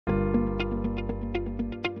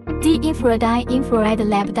The InfraDye infrared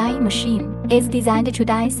lab dyeing machine is designed to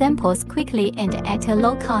dye samples quickly and at a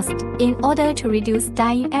low cost. In order to reduce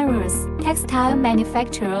dyeing errors, textile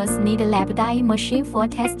manufacturers need a lab dyeing machine for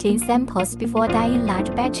testing samples before dyeing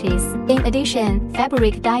large batches. In addition,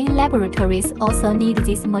 fabric dyeing laboratories also need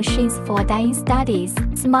these machines for dyeing studies.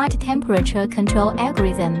 Smart temperature control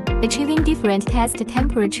algorithm, achieving different test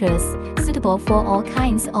temperatures, suitable for all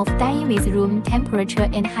kinds of dyeing with room temperature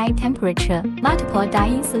and high temperature. Multiple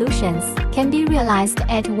dyeing solutions can be realized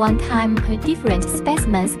at one time. Different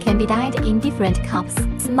specimens can be dyed in different cups.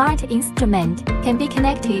 Smart instrument can be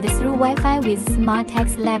connected through Wi-Fi with Smart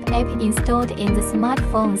Text Lab app installed in the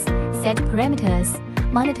smartphones. Set parameters,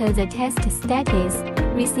 monitor the test status,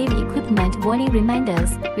 receive equipment warning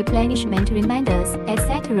reminders, replenishment reminders,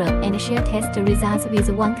 etc. and share test results with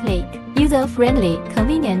one click. User-friendly,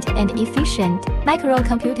 convenient and efficient.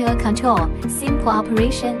 Microcomputer control, simple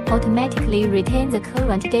operation, automatically retain the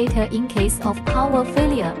current data in case of power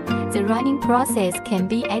failure. The running process can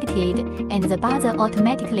be edited, and the buzzer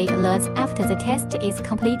automatically alerts after the test is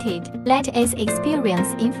completed. Let us experience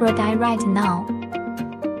InfraDye right now.